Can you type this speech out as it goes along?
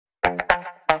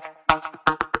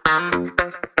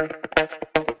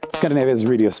Scandinavia is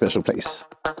really a special place.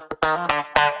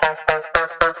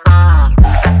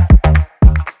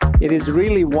 It is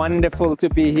really wonderful to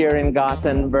be here in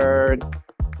Gothenburg,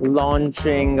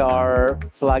 launching our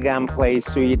plug-and-play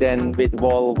Sweden with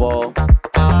Volvo.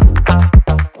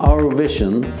 Our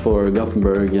vision for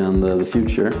Gothenburg and the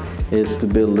future is to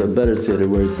build a better city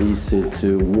where it's easy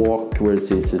to walk, where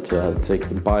it's easy to take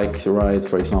the bike ride,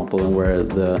 for example, and where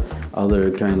the other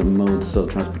kind of modes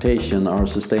of transportation are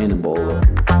sustainable.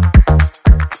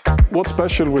 What's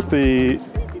special with the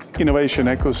innovation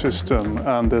ecosystem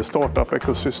and the startup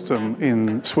ecosystem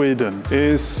in Sweden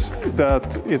is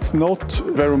that it's not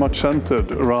very much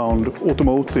centered around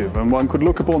automotive, and one could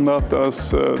look upon that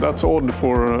as that's odd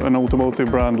for an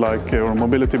automotive brand like or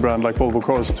mobility brand like Volvo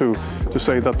Cars to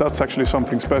say that that's actually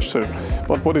something special.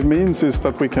 But what it means is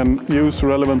that we can use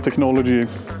relevant technology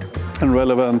and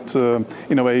relevant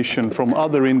innovation from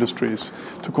other industries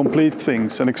to complete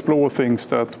things and explore things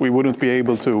that we wouldn't be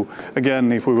able to,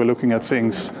 again, if we were looking at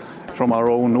things from our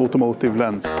own automotive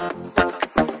lens.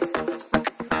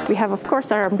 We have, of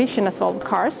course, our ambition as Volvo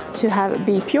Cars to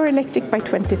be pure electric by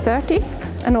 2030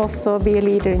 and also be a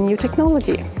leader in new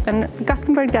technology. And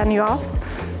Gothenburg, then you asked,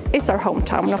 it's our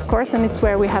hometown, of course, and it's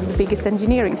where we have the biggest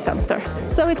engineering center.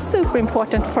 So it's super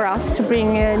important for us to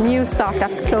bring new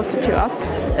startups closer to us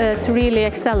to really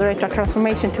accelerate our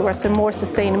transformation towards a more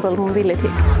sustainable mobility.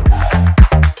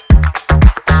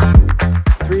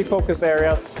 Three focus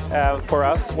areas for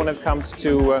us when it comes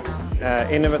to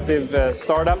innovative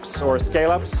startups or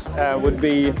scale-ups would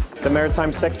be the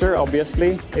maritime sector,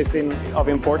 obviously, is of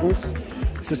importance.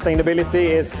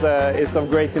 Sustainability is of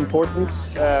great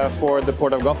importance for the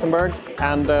Port of Gothenburg,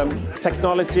 and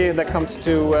technology that comes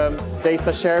to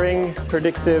data sharing,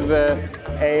 predictive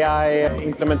AI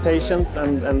implementations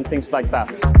and things like that.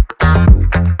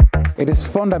 It is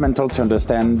fundamental to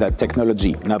understand that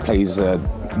technology now plays a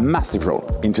massive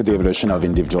role into the evolution of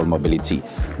individual mobility.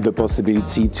 The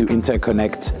possibility to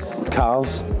interconnect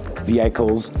cars,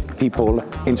 vehicles, people,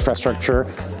 infrastructure.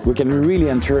 We can really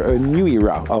enter a new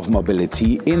era of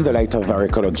mobility in the light of our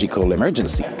ecological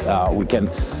emergency. We can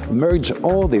merge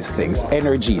all these things,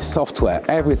 energy, software,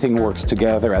 everything works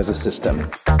together as a system.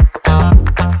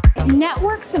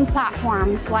 Networks and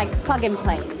platforms like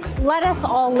plug-and-plays let us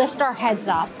all lift our heads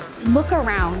up, look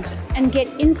around, and get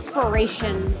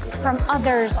inspiration from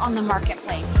others on the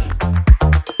marketplace.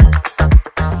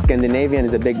 Scandinavian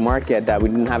is a big market that we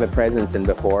didn't have a presence in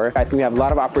before. I think we have a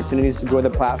lot of opportunities to grow the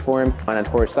platform and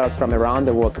for startups from around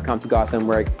the world to come to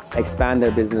Gothenburg, expand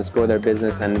their business, grow their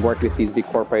business, and work with these big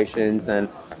corporations and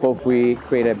hopefully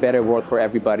create a better world for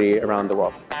everybody around the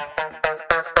world.